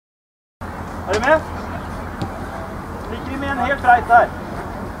Er du med? Ligger vi med en helt breit her.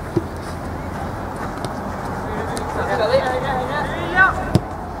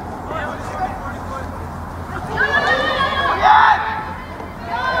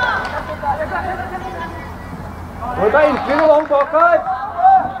 Nå er det egentlig noe langt bak her.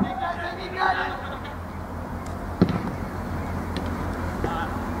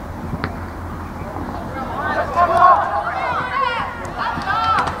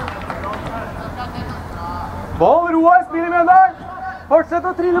 Ball, Roar, spill i mønderen. Fortsett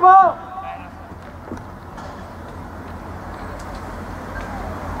å trille ball.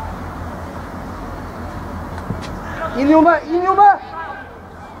 Inn, Jone, inn, Jone.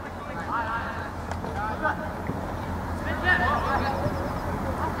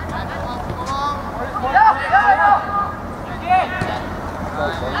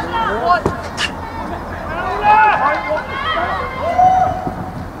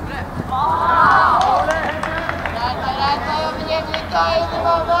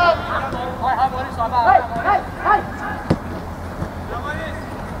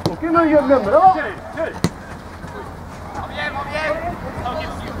 Ok, nå gjemmer det da. Kjør!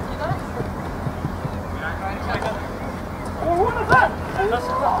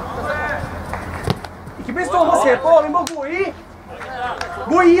 Ikke bli stående og se på, vi må gå i.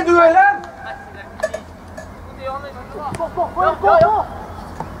 Gå i duellen! Gå!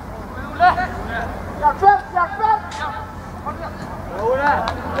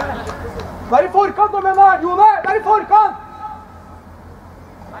 Vær i forkant nå, mener Jone! Vær i forkant!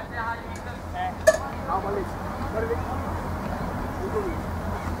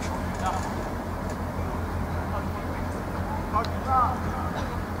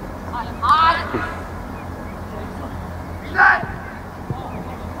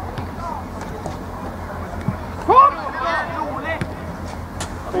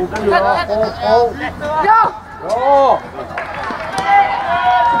 Ja! Bra!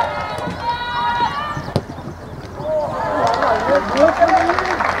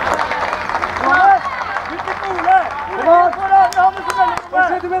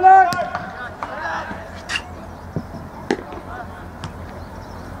 Fortsett med det!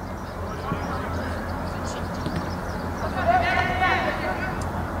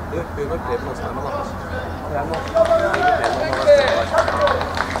 Du går kledd med oss her,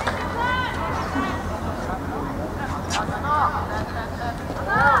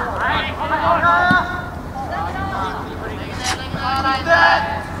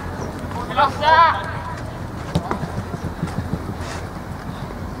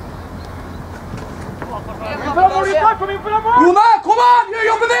 Jone, kom an! Gjør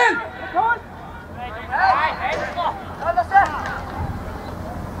jobben din!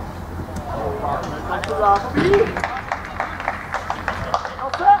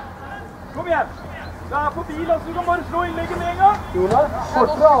 Kom igjen! Det er på bil, altså du kan bare slå innlegget med en gang. Jone,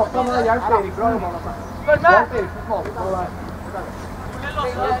 fortere avstand med hjelp Erik fra Johan. Hjelp Erik som smaker på det der.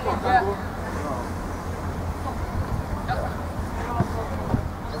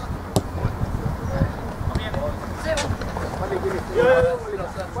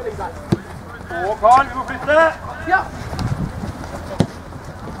 Å, Karl, vi må flytte! Ja!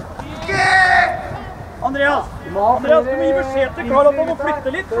 Andreas, du må gi beskjed til Karl at han må flytte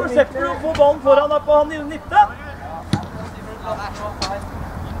litt, for du slipper å få ballen foran deg på han i 19.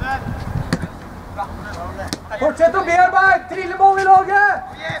 Fortsett å bearbeide! Trilleball i laget!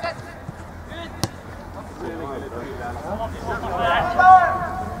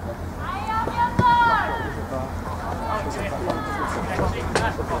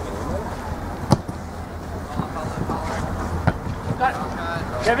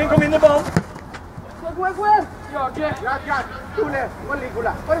 Kevin, kom inn i ballen. Gå igjen! Ja. Ole, bare ligg,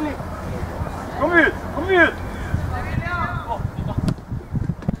 Ole. Bare ligg. Kom ut!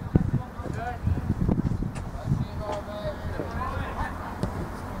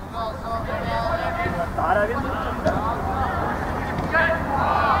 Der er vi.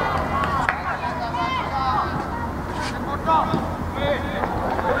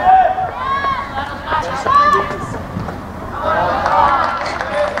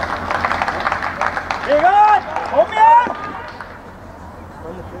 Vegard, kom igjen!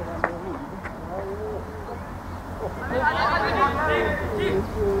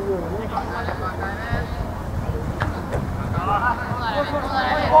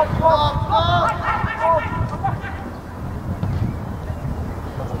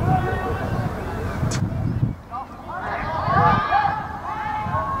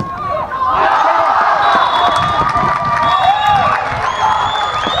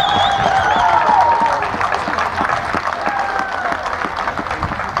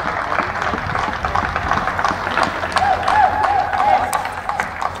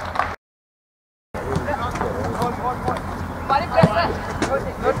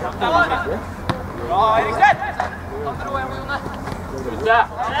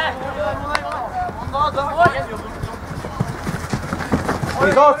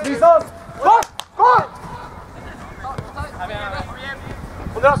 Vis oss! Gå! Gå!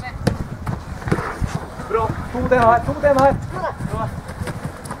 Bra. To den her.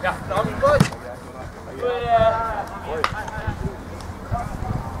 Ja, da går.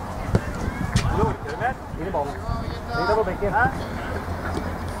 Inn i ballen. Legg deg på bekken.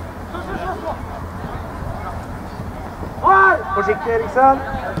 Forsiktig, Eriksen.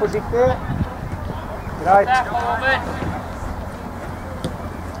 Forsiktig. Greit.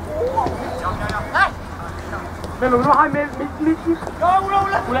 Mellomrom her, midt. Ja,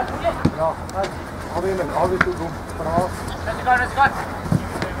 Ole! Ja, her. Har vi to rom foran oss. Venstekar.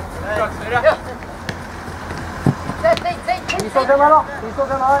 Vis oss den her, da. Vis oss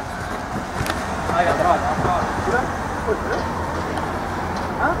den her. Nei, jeg drar.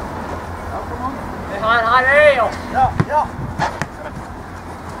 Hæ? Ja, kom an. Her er jo. Ja. Ja,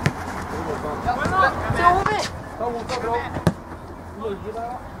 Se over! Ta mot av Brål. Norge der, da.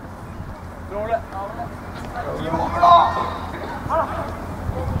 Bråle. Gi over, da!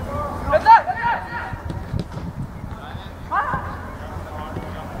 Vent der!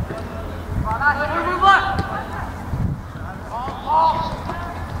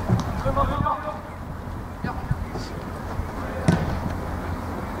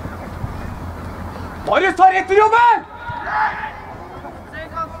 Marius, ta rett i jobben!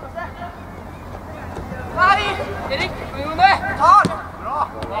 Erik, Rune! Ta! Bra!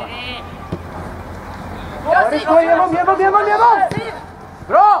 Marius, gå gjennom!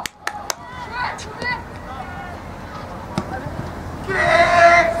 Bra!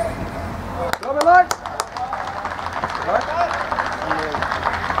 Bra, Bjørnar!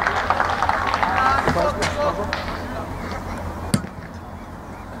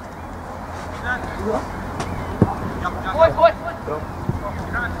 Oi!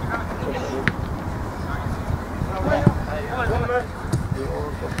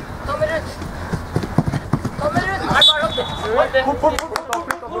 Kommer ut! Nei, bare opp! Fort!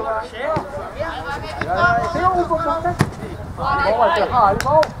 Se opp på plassen! Nå var det herlig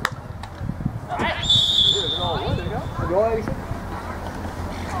ball! Bra, Eriksen.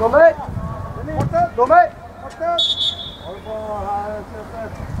 Dommer! Dommer!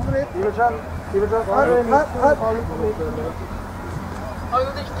 Iversen. Her. Har du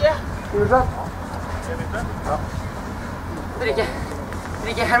noe drikke? Iversen.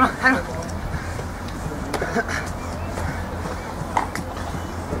 Drikke, Herman.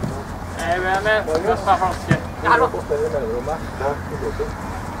 Jeg er med. Du skal ha flaske. Ja, hallo.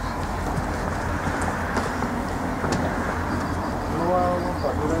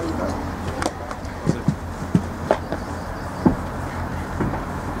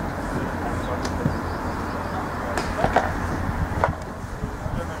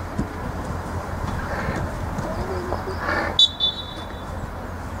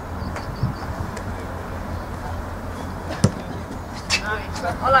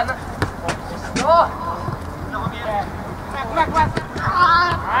 Alene. Nå! Vekk!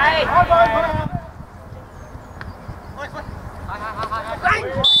 Nei!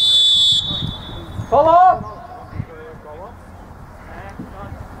 Fall av!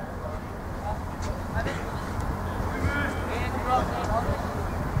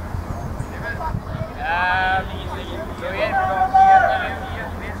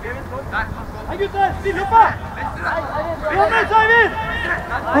 Hei gutter, stille opp da! Bjørnar, Seivind!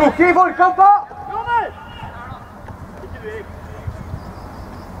 Koke i forkant da! Bjørnar! Ikke du, Erik.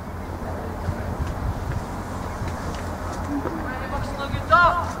 Hvor er voksne og gutta?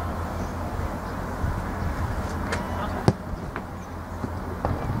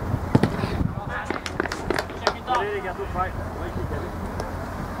 Erik, jeg tok feil. Det var ikke kjelig.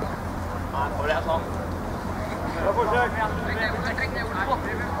 Nei, det er sånn. Bra forsøk. Trekk ned ordet på.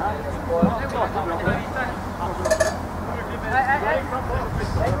 Hei.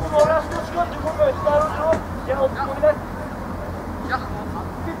 Kom over deg, Storskott. Du må møte der og så. Jeg har alltid kommet der. Ja.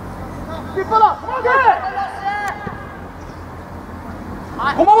 Stipp på da!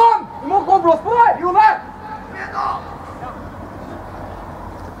 Kom an! Du må gå og blåse på deg, Jone!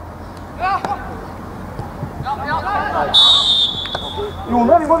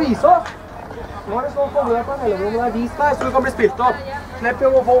 Jone, vi må vise oss. Nå er det sånn for deg på en mellomrom, men det er vist deg, så du kan bli spilt opp. Slipp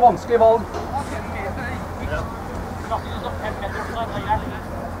å få vanskelig valg.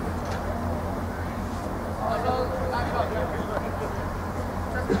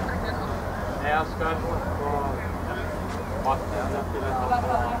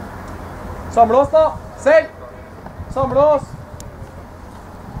 Samle oss da, selv. Samle oss.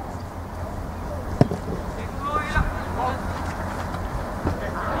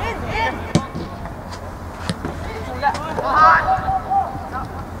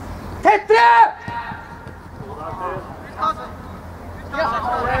 Tettere!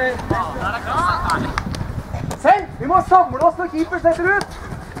 Selv, vi må samle oss når keeper setter ut.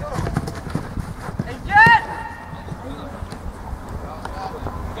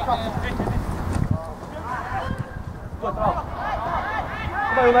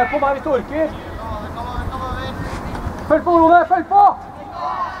 Kom igjen, på meg hvis du orker. Følg på, Rone, følg på!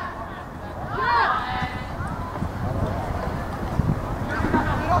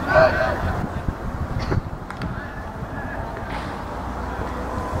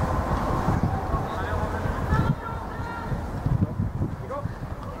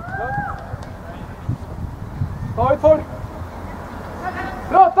 Ta ut folk!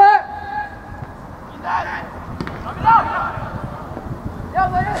 Prate! Ja,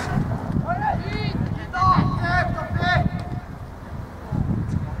 Marius!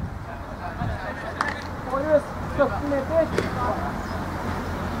 Marius, 17 meter.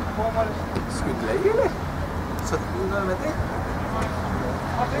 Skuddlegge, eller? 17 meter?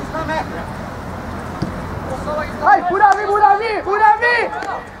 Hei, hvor er vi? Hvor er vi? Hvor er vi?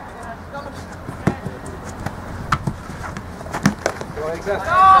 Det var ikke sant.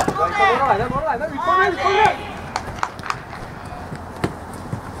 Nå er det alene. Utfordre!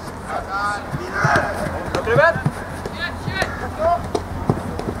 Prøven!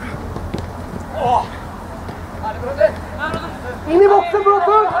 Inn i boksen,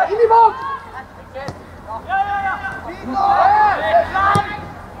 Bråten! Inn i bok!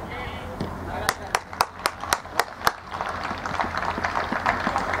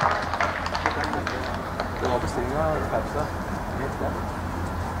 Det var bestillingen av pause.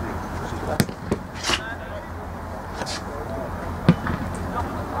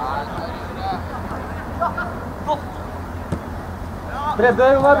 Bredde,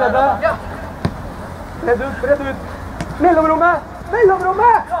 Jonna, bredde. Bredd ut. Mellomrommet!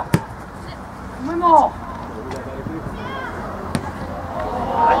 Mellomrommet! Men nå!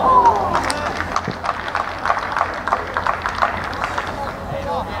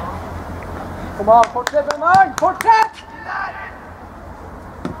 Kom an, fortsett, Bjørnberg! Fortsett!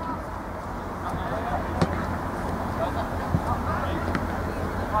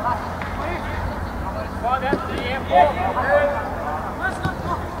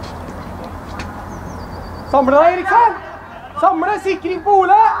 Samle deg, Eriksen! Samle, sikring på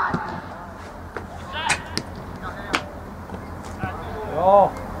Ole! Ja.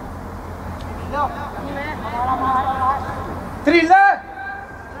 Trille!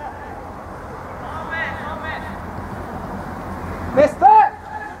 Neste!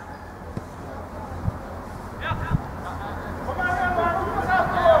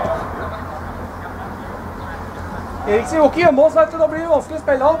 Eriksen går ikke hjemme hos, vet du, da blir det vanskelig å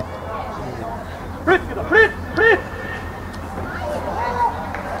spille han. Flytt, gutta! Flytt! Flytt!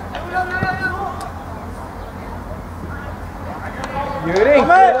 Gjør det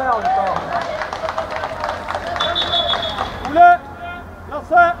enklere, Anita. Ole!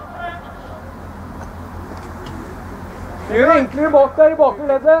 Lasse! Gjør det enklere bak der i bakre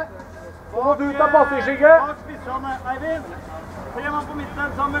leddet. Så må du ut av passeskygge. Bak spissene, Eivind. 3 mann på midten,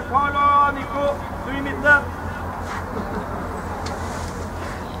 sammen med Karl og Nico. Du i midten.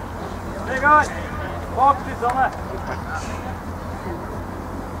 Vegard, bak spissene.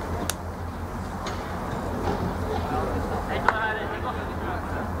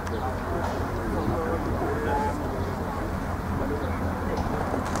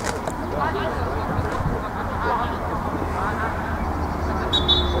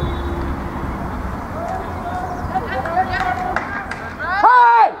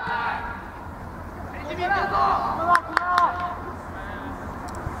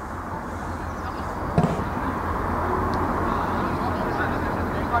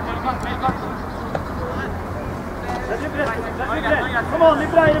 Kom an,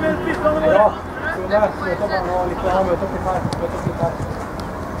 litt breiere med spissene våre. Ja, sånn der. Møt opp her nå. Litt her. Møt opp litt her. Møt opp litt her.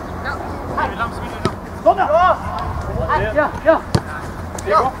 Sånn, ja. Ja.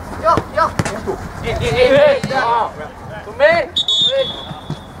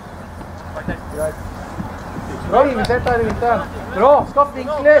 Bra invitert der i vinteren. Bra, skaff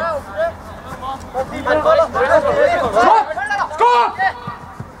vinkler. Skål!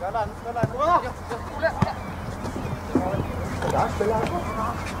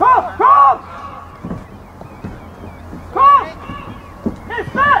 Kom! Kom! Kom!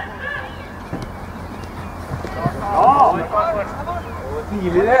 Neste!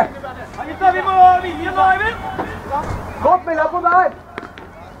 Tidligere. Vi må vinne nå, Eivind. Godt meldet på der.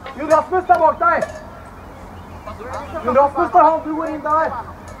 Jon Rasmus der bak deg. Jon Rasmus tar han, du går inn der.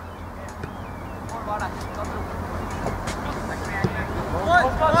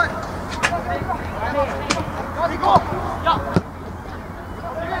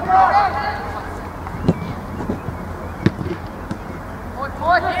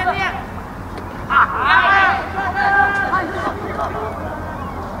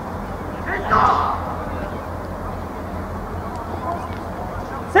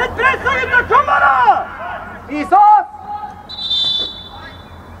 Sett presset, gutter! Kom da! Vis oss!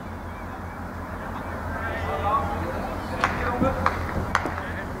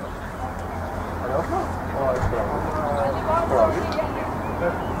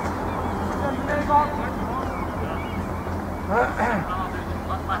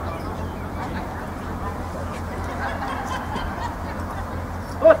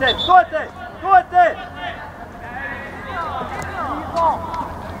 Gå etter! Gå etter! Gå etter!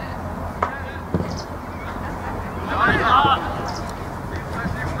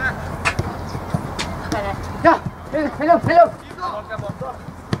 Ja, mellom!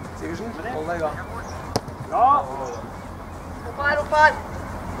 Sivertsen, hold deg i gang. Bra! Opp her!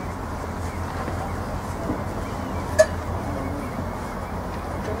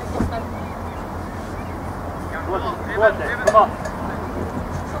 Gå etter! Kom da!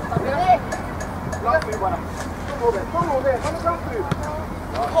 Langt ut bare. Kom over, kan du langt ut?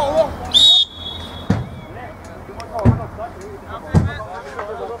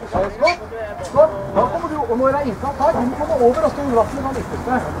 Skott. Da kommer du, og når det er innsatt her, du må komme over og stå i rassen med den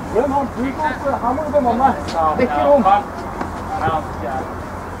ytterste. Glem han, her må du bemanne. Dekker rom.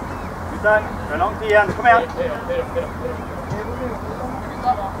 Gutter, det er lang tid igjen. Kom igjen!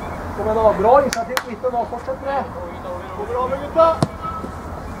 Kom igjen da, bra initiativ på midten, da fortsetter det. Kommer over, gutta!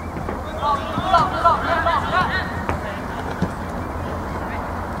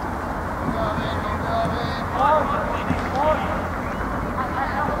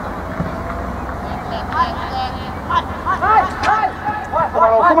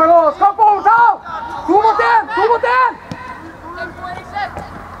 Kom igjen nå, skap på overtall! 2 mot 1! 2 mot 1!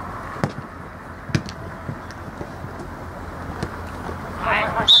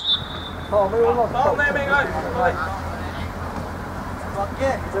 Ta med Jonas. Ta med en gang!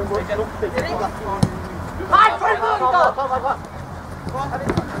 Nei, følg med gutta!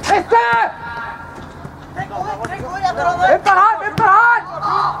 Neste! Vent her, vent her!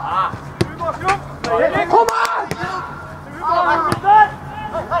 Kom her!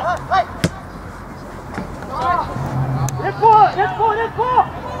 Rett på, rett på, rett på!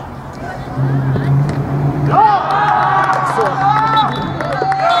 Bra!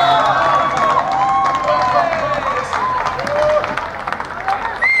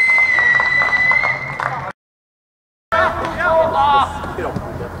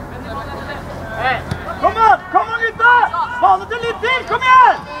 Kom an gutta! Bane til litt til, kom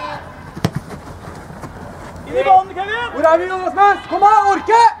igjen! Inn i banen, Kevin! Hvor er vi, Jonas? Kom her,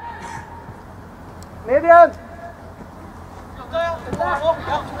 orke! Ned igjen! Kom igjen, gutta!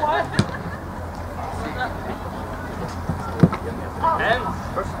 Ja.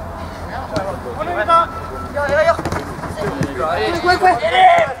 Gå!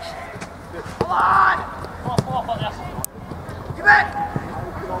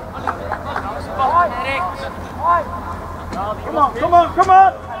 Erik! Kom her! Kom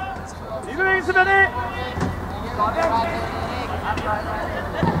an! I bevegelse, Benny!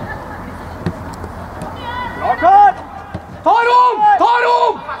 Bra, Karl! Ta rom!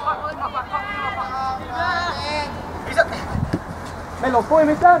 Mellomstå i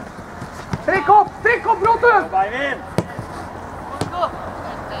midten. Trekk opp, Bråten! Beivind!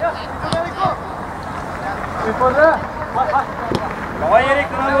 Utfordre. Bra, Erik,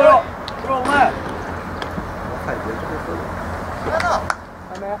 den er bra. Strålende.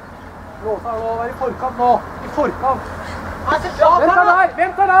 Er med. Låsa nå, vær i forkant nå. I forkant.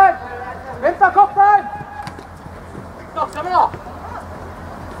 Vent der! Vent da, kaptein! Snakk sammen da!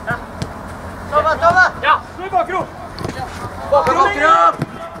 Tove! Ja, snu bakro! Bakro!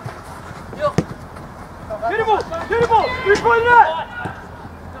 Kjør imot! Utfordre!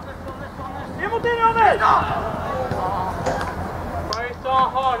 Imot inn, Janne! Fight og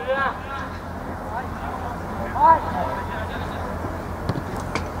hardere!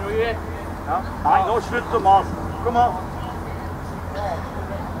 Ja. Nei, nå slutt å mas. Kom an.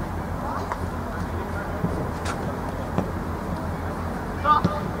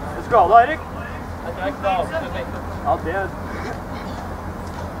 Du skadet, Erik? Ja, det er...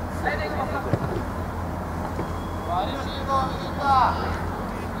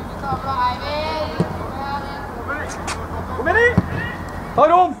 Kom igjen i! Ta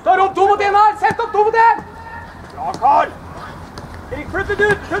rom! 2 mot 1 her! Sett opp 2 mot 1! Bra, Karl! Erik, flytt det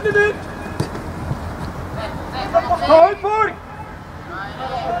ut! Ta ut folk!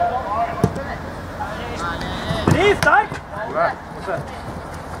 Ris, sterk!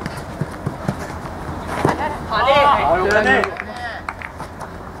 Herlig!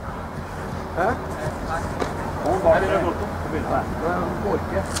 Hæ?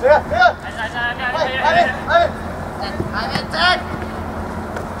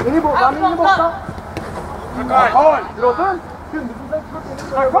 Inn i båten, inn i båten. Robben,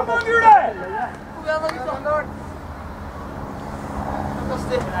 100% Kom an, Gule!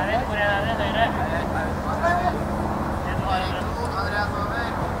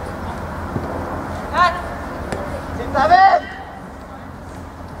 Sitt David!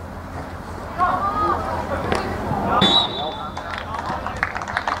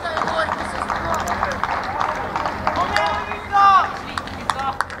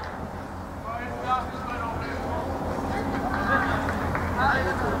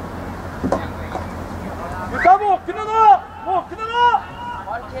 Gutta, våkne nå! Våkne nå!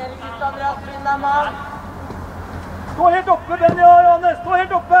 Markering litt, Andreas, finn deg mann. Stå helt oppe, Benny og Johannes. Stå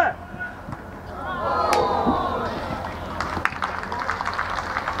helt oppe.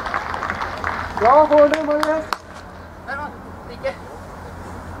 Bra går det, Marius. Ikke.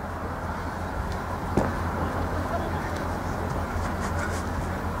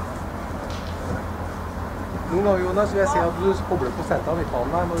 Nå, Jonas, vil jeg se at du kobler på settet av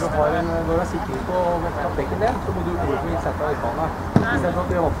midtbanen her. Når du er sikring på bekken din, så må du koble på settet av midtbanen her. I stedet for at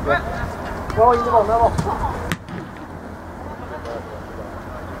det er vanskelig. Bra, inn i vannet her, da.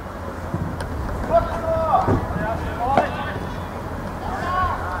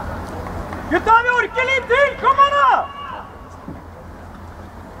 Gutta, vi orker litt til! Kom an da!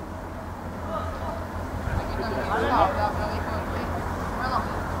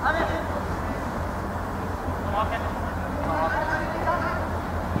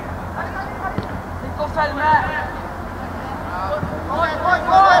 Litt å følge med.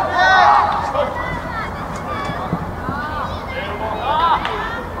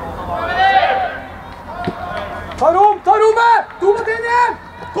 Ta rommet! 2 mot 1 igjen!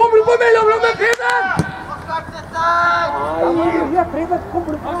 Kobler på mellomrommet, Preben! Nei, Preben,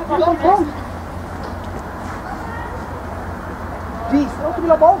 kobler på. Viser at du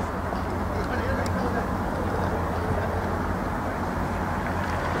vil ha ball.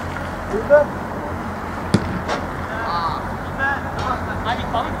 Preben. Nei,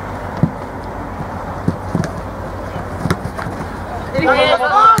 midtbanen.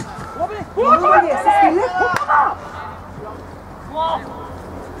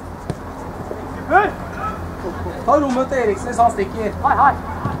 Ta rommet til Eriksen hvis han stikker. Hei.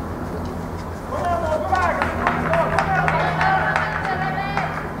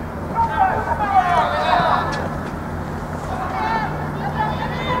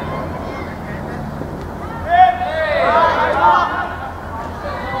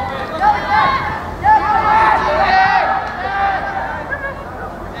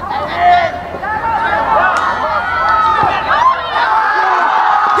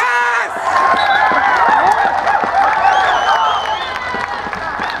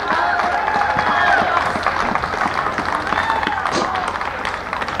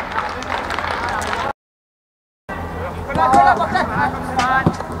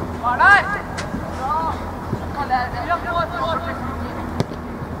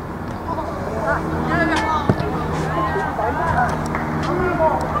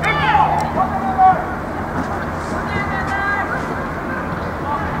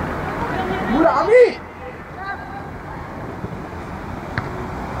 Hvor er vi?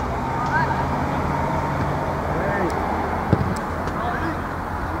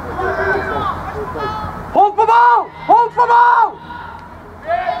 Hold på ball! Hold på ball!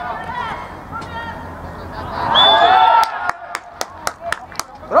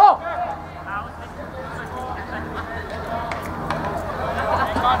 Bra!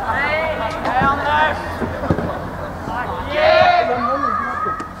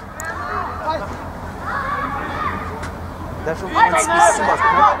 Det er så en spiss som bare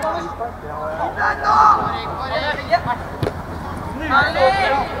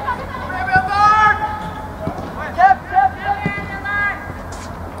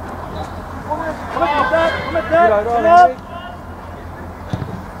Kom etter!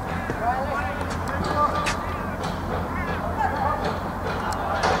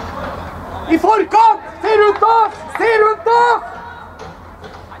 I forkant! Se rundt oss! Se rundt oss!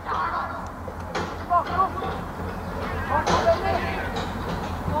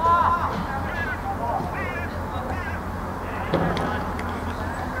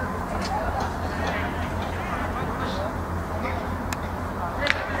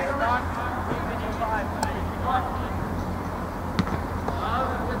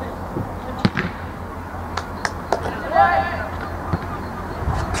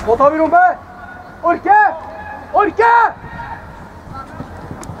 Nå tar vi rommet! Orke! Orke!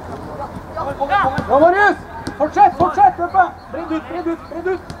 Bra, Marius! Fortsett, fortsett! Bredd ut, bredd ut, bredd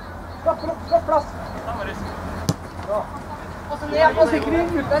ut! Skaff plass! Bra. Og sikring,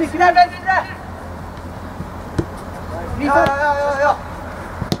 uten sikring! Ja!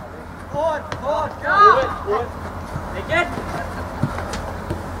 Hår! Sikkert!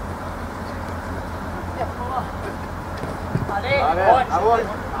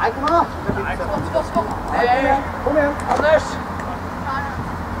 Nei, kom igjen da! Kom igjen, Anders!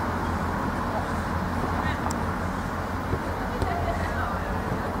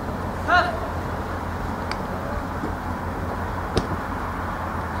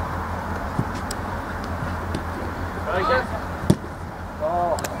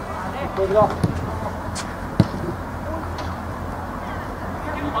 Bra.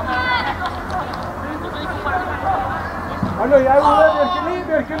 Løye er Ole,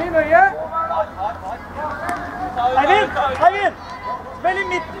 Bjørkeli, Løye. Eivind! Spill i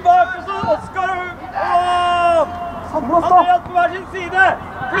midten bak, og så Oskar og Andreas på hver sin side.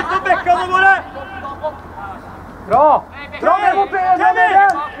 Flytt opp bekkene våre. Bra! Kevin!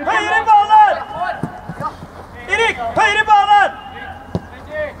 Høyre banen! Erik, høyre banen!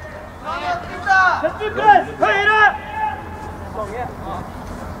 Sett ut press! Høyre!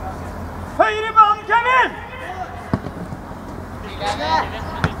 Høyre banen, Kevin!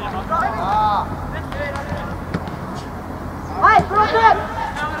 Hei, Brodder!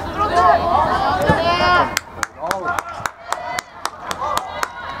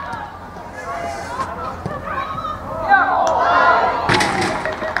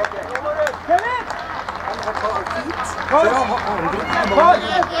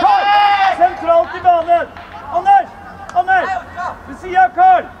 Sentralt i banen! Anders! Ved siden av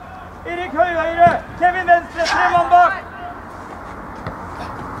Karl! Erik høyre! Kevin venstre! 3 mann bak!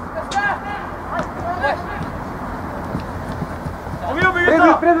 Kom vi jobber,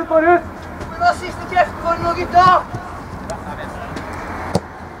 gutta! Bredd ut, Marius! Vi må ha siste kreften for nå, gutta!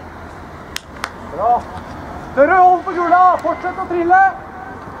 Bra! Større hold på gula! Fortsett å trille!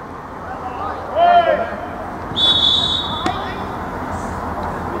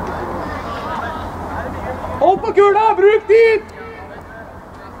 Hold på kula! Bruk tid!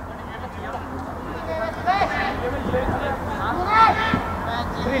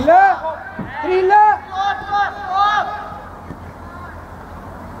 Trille! Trille!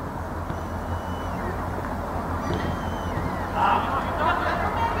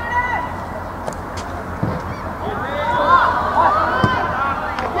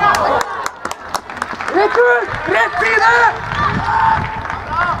 Rett ut! Rett side!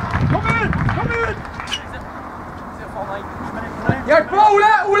 Kom ut! Hjelp meg,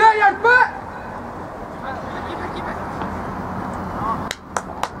 Ole! Ole, hjelp meg!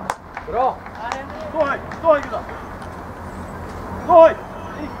 Bra. Stå høy, gutta! Stå høy!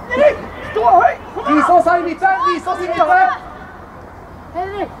 Erik! Stå høy! Vis oss her i midten! Vis oss i midten!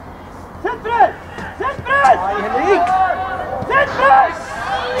 Henrik! Sett press! Nei, Henrik! Sett press!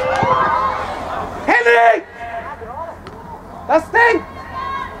 Henrik! Det er stengt!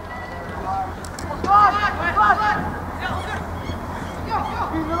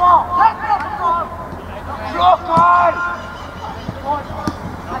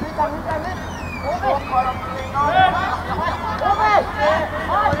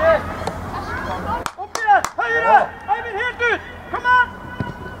 Opp igjen! Høyre! Eivind, helt ut! Kom an!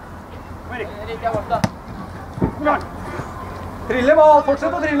 Erik er borte. Trille ball,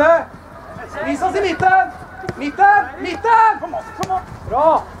 fortsett å trille! Vis oss i midten! Midten! Kom an! Bra!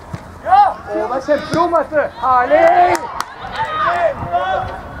 Ja! Å, det er kjemperom, vet du! Herlig!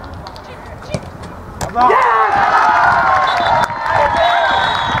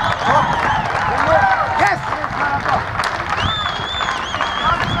 Yes!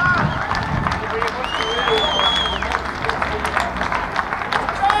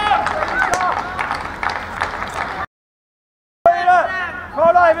 Høyre!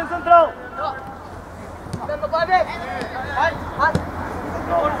 Karl Eivind sentral! Den opp, Eivind! Her!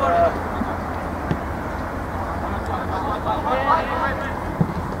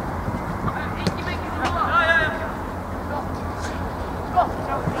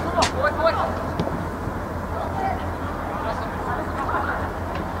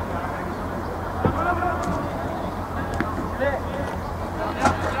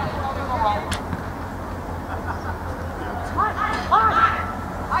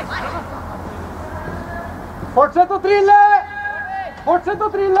 Fortsett å trille! Fortsett å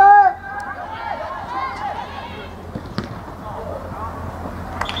trille!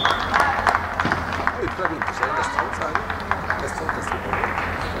 Ut fra vinterserien Vestfold, så er det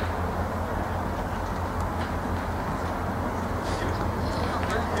Vestfold.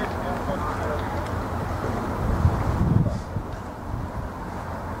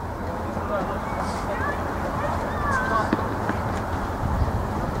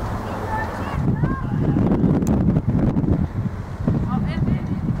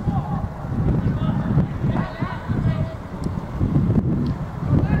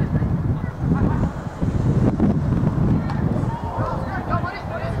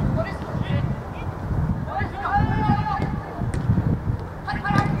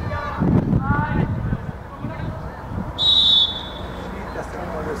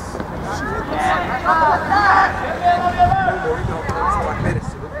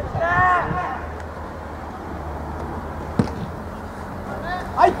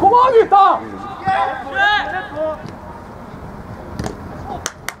 Nei, kom an, gutta!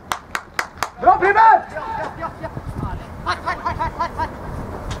 Bra, Preben!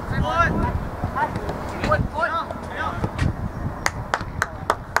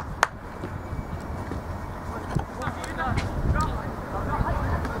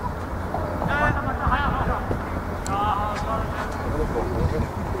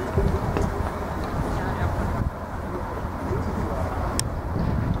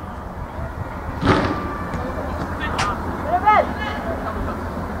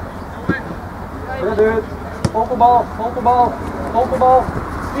 Redd ut. Hold på ball, hold på ball, hold på ball.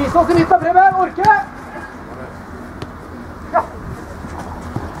 Vis oss i midten, Preben, orke! Ja.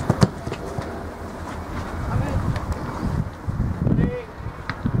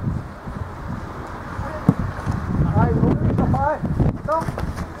 Nei, nå må vi slappe her.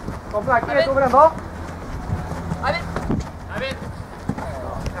 Kampen ikke helt over enda. Eivind!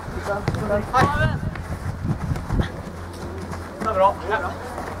 Det er bra.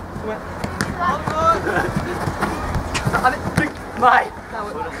 Kom igjen. Nei!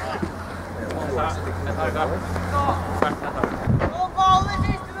 Gå ballen i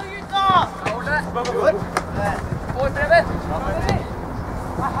siste med gutta! Oi, Preben!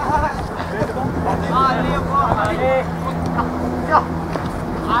 Ja!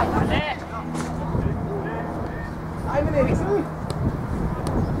 Nei, men Eriksen!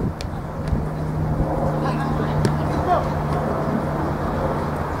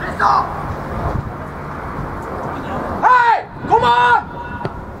 Hei! Kom an!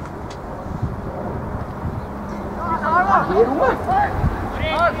 I rommet.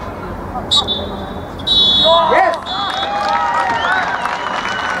 Yes!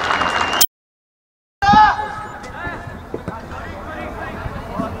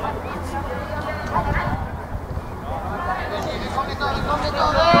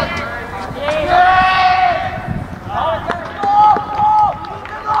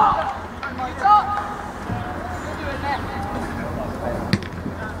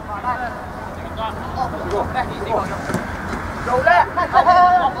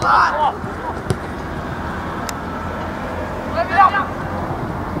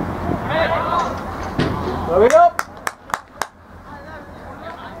 Da vil opp!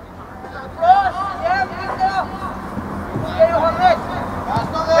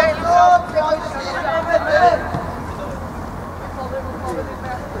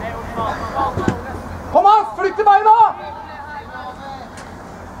 Kom an, flytt til beina!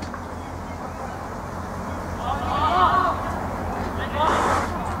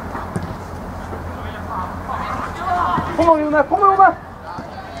 Kom an, Jone, kom Jone!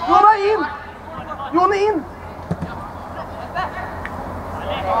 Jone, inn! Jone, inn!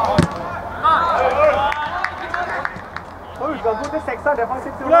 Så utgangspunkt til 6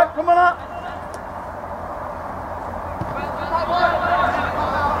 defensivt, Jone. Kom an da!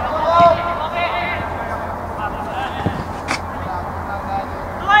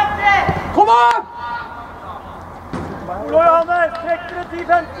 Kom an! Ole og Johannes, trekk dere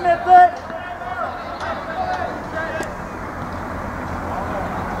 10-15 meter!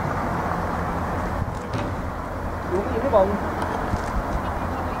 Jone, inn i ballen.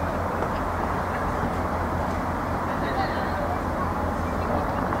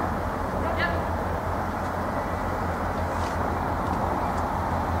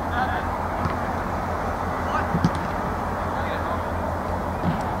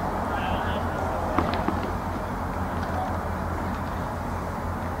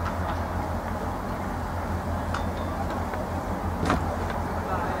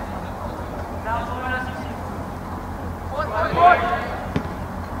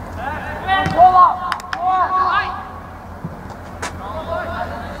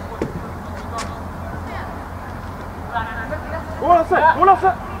 Gå Lasse! Gå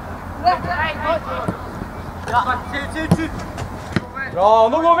Lasse! Bra,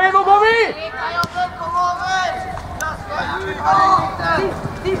 nå går vi, nå går vi! Kom over!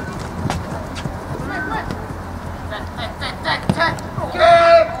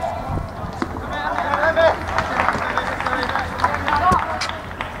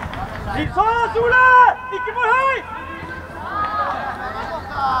 Sånn da, Sole! Ikke for høyt!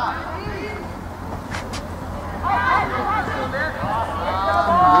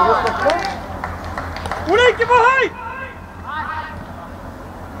 Ole, ikke for høyt!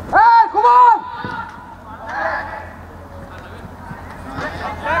 Hei, kom an!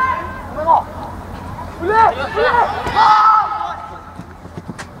 Ole!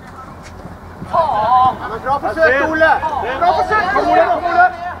 Bra forsøk, Ole! Bra forsøk, Ole!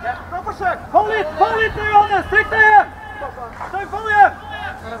 Bra forsøk! Hold litt, Johannes! Trykk deg hjem! Fall hjem!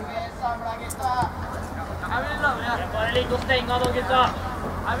 Bare ligge og stenge nå, gutta.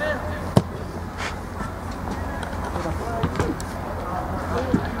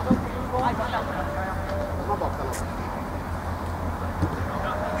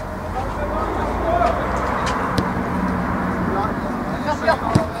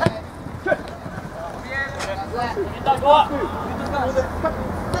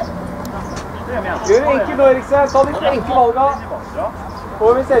 Gjør det enkelt nå, Eriksen. Ta litt enkle valga.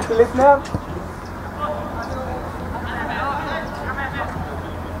 Får vi selvtilliten igjen.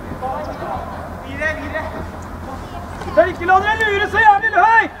 Dere ikke la dere lure så jævlig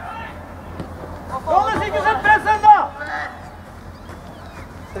høyt! La dere ikke sett press enda!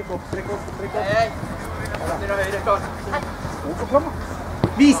 Strekk opp, strekk opp, strekk opp.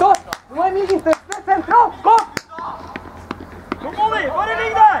 Vis oss! Nå er min interesse sentralt! Kom! Kom må vi, bare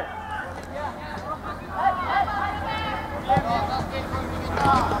ligg der!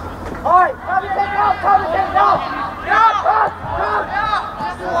 Hei!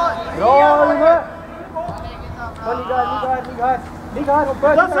 Bra, Rune! Ligg her. Ligg her, oppe.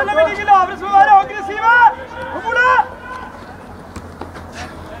 Da selv om vi ligger lavere, så må vi være aggressive! Kom Ole!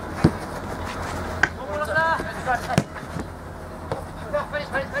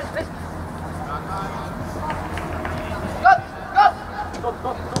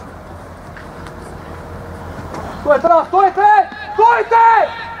 Stå etter da! Stå etter! Stå etter!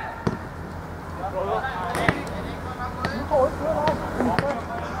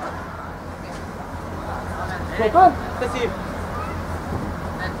 Kloppen! Det sier.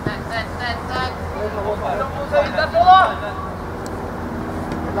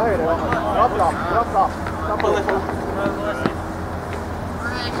 Da hører jeg. Bra.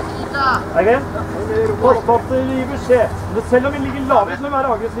 Eivind, opptatt i beskjed. Men selv om vi ligger lavere, så må vi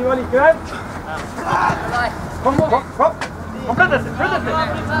være aggressive likevel. Kom, flytt etter.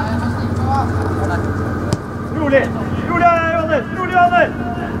 Rolig, Johannes.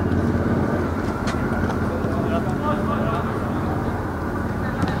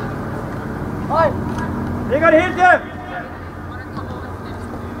 Hei! Ligger helt hjem.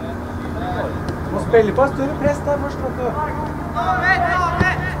 Må spille på en større press der først, vet du.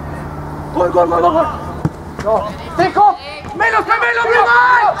 Går! Ja. Stikk opp! Mellom her!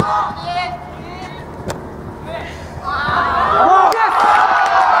 Yes!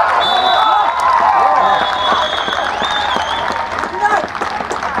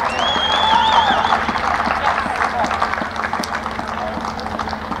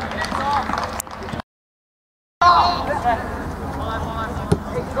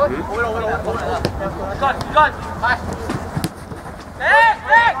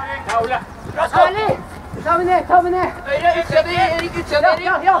 Ta meg ned! Høyre, utkjønner!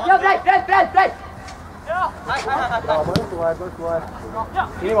 Ja, breit! Ja, bare stå her.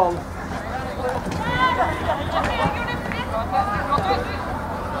 Inn i vann.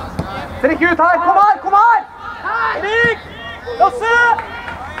 Trekk ut her! Kom her! Ligg! Lasse!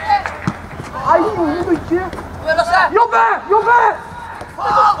 Nei, må ikke! Jobbe!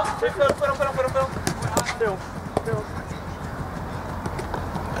 Se opp.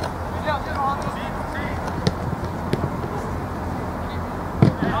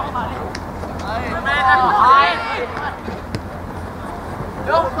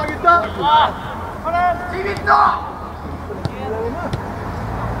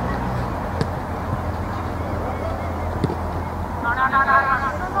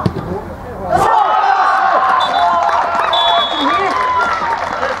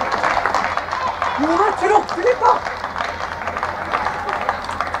 Du må tråkke litt da!